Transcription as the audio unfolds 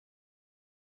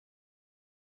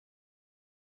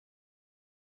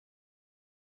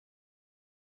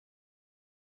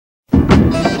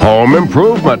Home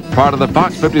Improvement, part of the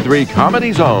Fox 53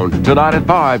 Comedy Zone, tonight at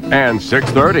 5 and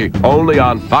 6:30, only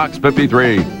on Fox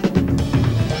 53.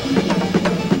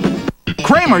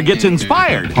 Kramer gets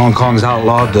inspired. Hong Kong's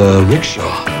outlawed the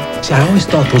rickshaw. See, I always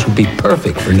thought those would be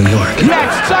perfect for New York.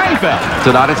 Next, Seinfeld.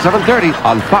 Tonight at 7:30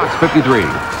 on Fox 53.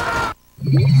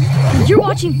 You're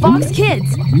watching Fox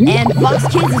Kids, and Fox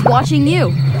Kids is watching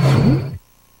you.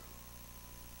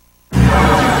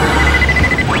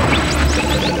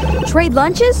 Trade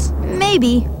lunches?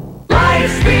 Maybe.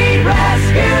 Lightspeed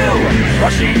Rescue!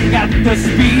 Rushing at the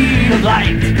speed of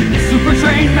light. Super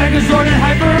Train, Megazord, and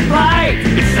Hyper Flight.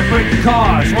 It's separate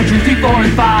cars, 1, 2, 3, 4,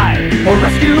 and 5. Or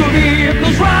rescue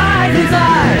vehicles right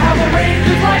inside. Power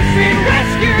Rangers Lightspeed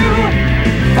Rescue!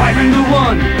 5 into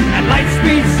 1, and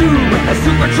Lightspeed soon. A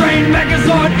Super Train,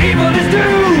 Megazord, evil is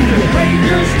doomed.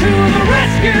 Rangers to the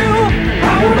rescue!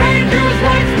 Power Rangers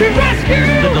Lightspeed Rescue!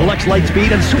 The Deluxe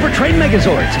Lightspeed and Super Train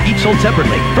Megazords, each sold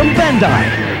separately from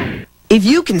Bandai. If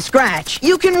you can scratch,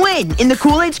 you can win in the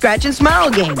Kool-Aid Scratch and Smile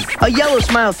game. A yellow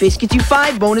smile face gets you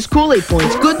 5 bonus Kool-Aid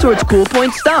points, good towards cool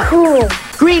point stuff. Cool.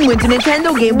 Green wins a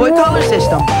Nintendo Game Boy Color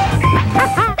system.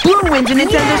 Blue wins a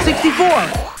Nintendo 64.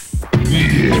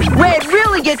 Red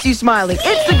really gets you smiling.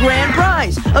 It's the grand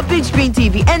prize. A big screen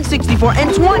TV, N64,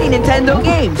 and 20 Nintendo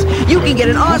games. You can get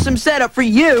an awesome setup for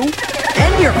you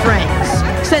and your friends.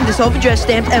 Send a self-addressed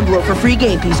stamped envelope for free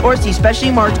game piece or see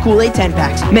specially marked Kool-Aid 10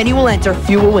 packs. Many will enter,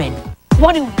 few will win.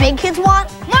 What do big kids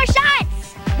want? More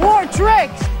shots! More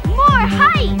tricks! More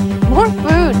height! More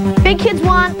food! Big kids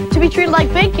want to be treated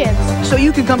like big kids. So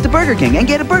you can come to Burger King and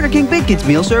get a Burger King Big Kids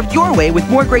meal served your way with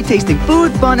more great tasting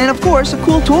food, fun, and of course, a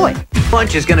cool toy.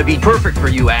 Lunch is gonna be perfect for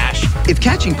you, Ash. If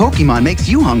catching Pokemon makes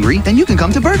you hungry, then you can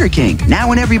come to Burger King.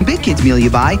 Now in every Big Kids meal you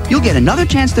buy, you'll get another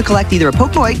chance to collect either a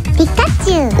Poke-Toy,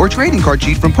 Pikachu, or trading card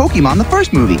sheet from Pokemon the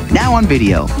first movie, now on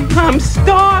video. I'm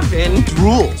starving.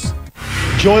 Rules.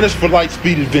 Join us for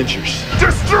Lightspeed Adventures.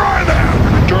 Destroy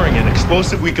them! During an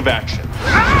explosive week of action.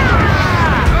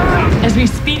 As we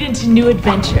speed into new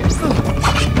adventures.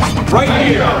 Right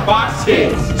here on Fox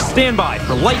Kids. Stand by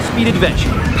for Lightspeed Adventure.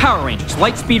 Power Rangers,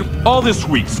 Lightspeed, All this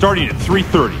week, starting at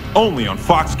 3:30, only on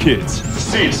Fox Kids.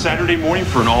 See you Saturday morning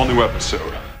for an all-new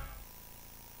episode.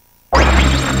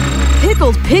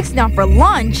 Pickled pig snout for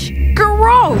lunch?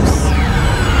 Gross!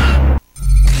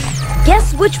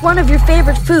 Guess which one of your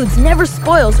favorite foods never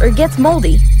spoils or gets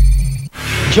moldy?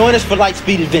 Join us for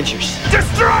Lightspeed Adventures.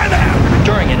 Destroy them!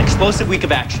 During an explosive week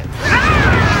of action.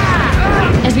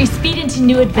 As we speed into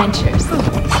new adventures.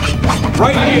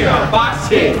 right here on Fox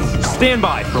Kids. Stand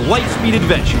by for Lightspeed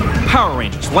Adventure. Power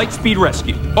Rangers, Lightspeed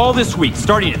Rescue. All this week,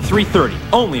 starting at 3:30,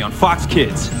 only on Fox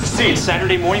Kids. See you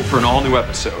Saturday morning for an all-new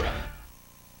episode.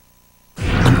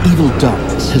 An evil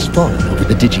darkness has fallen over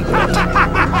the Digiworld,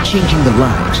 changing the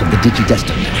lives of the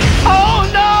Digidestined. Oh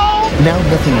no! Now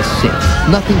nothing is safe,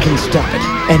 nothing can stop it,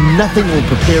 and nothing will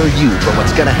prepare you for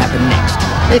what's gonna happen next.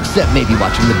 Except maybe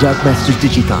watching the Dark Masters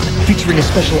Digithon, featuring a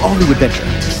special all-new adventure,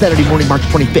 Saturday morning, March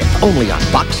 25th, only on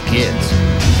Fox Kids.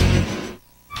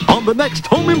 On the next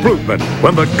Home Improvement,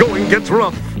 when the going gets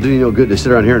rough. Do you no good to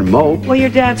sit around here and mope? Well, your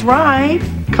dad's right.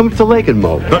 Come to the lake and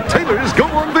mope. The Taylors go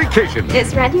on vacation.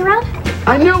 Is Randy around?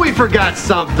 I knew we forgot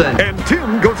something. And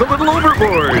Tim goes a little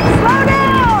overboard. Slow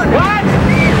down! What?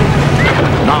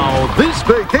 Now, this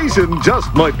vacation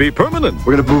just might be permanent.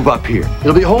 We're gonna move up here.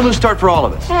 It'll be a whole new start for all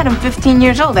of us. Dad, I'm 15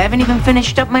 years old. I haven't even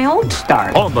finished up my old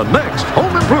start. On the next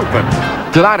Home Improvement.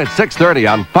 Tonight at 6:30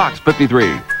 on Fox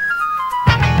 53.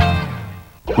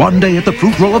 One day at the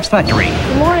Fruit Roll-Ups factory.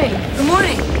 Good morning. Good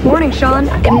morning. Morning, Sean.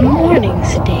 Good morning,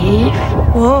 Steve.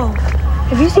 Whoa.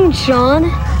 Have you seen Sean?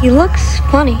 He looks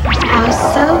funny. How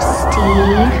so,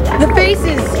 Steve? The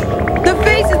faces! The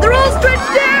faces! They're all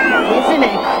stretched out! Isn't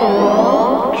it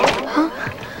cool? Huh?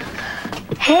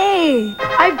 Hey,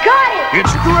 I've got it!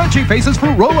 It's Stretchy Faces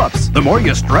Fruit Roll-Ups. The more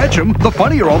you stretch them, the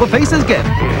funnier all the faces get.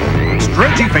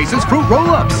 Stretchy Faces Fruit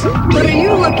Roll-Ups. What are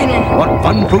you looking at? What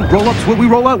fun fruit roll-ups will we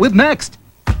roll out with next?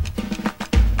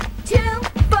 2,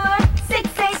 4, 6,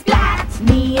 8 flat.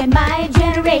 Me and my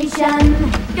generation.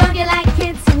 Don't you like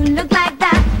kids who look like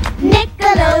that?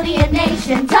 Nickelodeon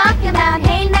Nation. Talking about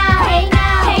hey now, hey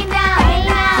now, hey now, hey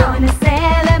now. Join a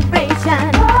celebration.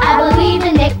 I believe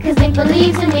in Nick cause Nick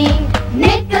believes in me.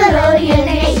 Nickelodeon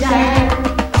Nation.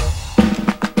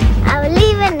 I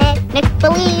believe in Nick, Nick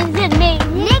believes in me.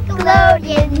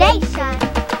 Nickelodeon Nation.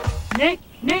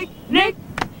 Nick,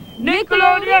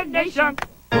 Nickelodeon Nation.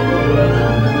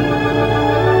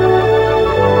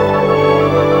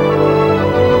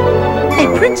 Hey,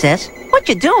 Princess, what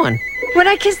you doing? When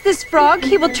I kiss this frog,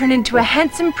 he will turn into a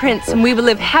handsome prince, and we will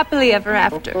live happily ever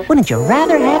after. Wouldn't you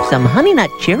rather have some Honey Nut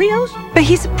Cheerios? But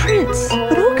he's a prince.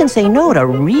 But who can say no to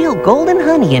real golden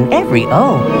honey in every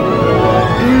O?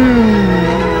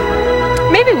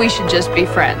 Maybe we should just be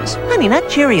friends. Honey Nut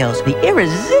Cheerios, the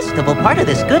irresistible part of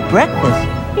this good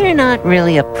breakfast. You're not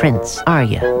really a prince, are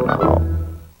you? No.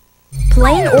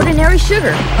 Plain ordinary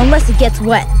sugar, unless it gets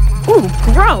wet. Ooh,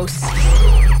 gross.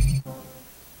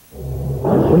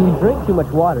 When you drink too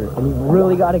much water and you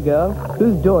really gotta go,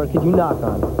 whose door could you knock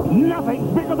on?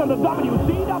 Nothing's bigger than the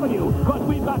WCW, because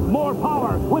we've got more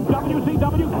power with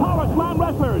WCW Power Slam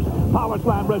Wrestlers. Power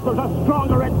Slam Wrestlers are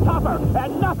stronger and tougher,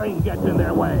 and nothing gets in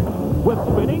their way. With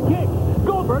spinning kicks,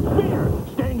 Goldberg's spear,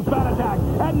 Sting's bat attack,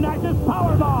 and Nash's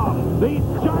powerbomb. These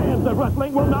giants of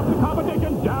wrestling will knock the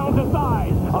competition down to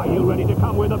size. Are you ready to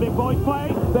come where the big boys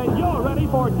play? Then you're ready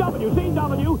for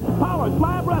WCW Power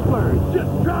Slam Wrestlers.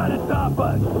 Just try to stop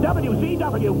us.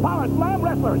 WCW Power Slam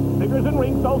Wrestlers. Figures and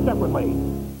rings sold separately.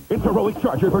 It's Heroic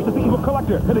Charger versus the Evil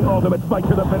Collector, hitting ultimate fight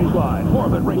to the finish line.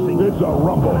 Morbid Racing. It's a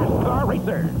rumble. Car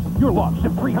Racers. You're launched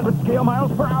at 300 scale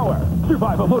miles per hour.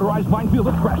 Survive a motorized minefield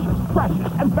of crashes,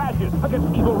 and bashes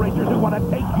against evil racers who want to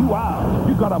take you out.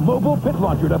 You've got a mobile pit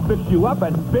launcher to fix you up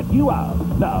and spit you out.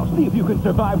 Now, see if you can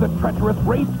survive the treacherous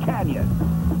race canyon.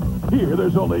 Here,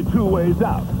 there's only two ways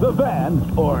out. The van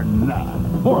or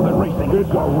none. Morbid Racing. It's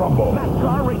a rumble.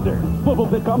 NASCAR Racers. Mobile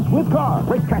pit comes with car.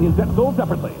 Race canyon sets sold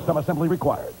separately. Some assembly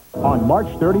required. On March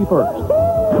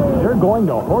 31st, they're going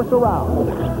to horse around,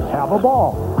 have a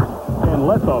ball, and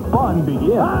let the fun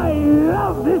begin. I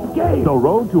love this game. The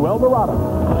road to El Dorado.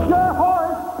 Your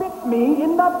horse bit me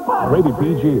in the butt. Rated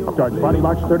PG. Starts Friday,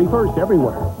 March 31st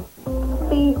everywhere.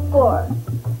 B4.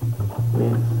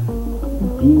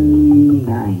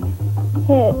 D9.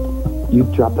 Hit. You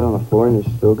dropped it on the floor and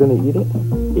you're still gonna eat it?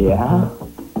 Yeah?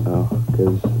 Oh,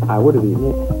 because I would have eaten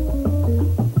it.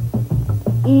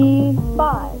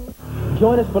 E5.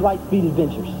 Join us for Lightspeed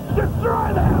Adventures.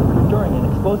 Destroy them! During an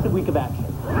explosive week of action.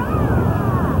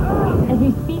 As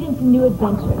we speed into new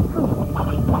adventures.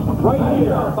 Right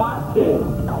here on Fox Kids.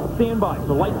 Stand by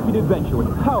for Lightspeed Adventure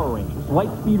with Power Rangers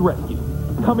Lightspeed Rescue.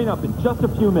 Coming up in just a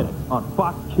few minutes on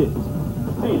Fox Kids.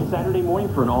 Hey, it's Saturday morning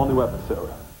for an all-new episode.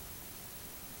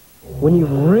 When you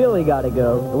really gotta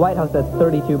go, the White House has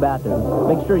 32 bathrooms.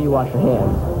 Make sure you wash your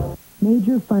hands.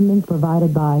 Major funding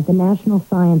provided by the National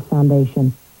Science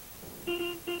Foundation.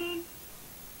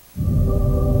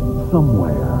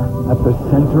 Somewhere at the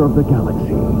center of the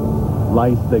galaxy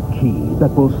lies the key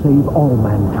that will save all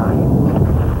mankind.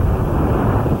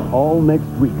 All next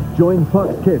week, join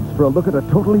Fox Kids for a look at a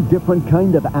totally different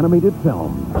kind of animated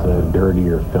film. It's a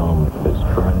dirtier film. It's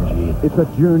grungy. It's a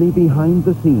journey behind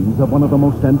the scenes of one of the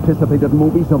most anticipated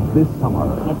movies of this summer.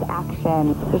 It's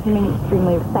action. There's something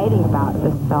extremely exciting about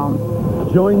this film.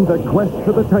 Join the quest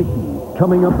for the Titan,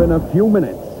 coming up in a few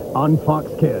minutes on Fox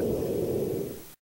Kids.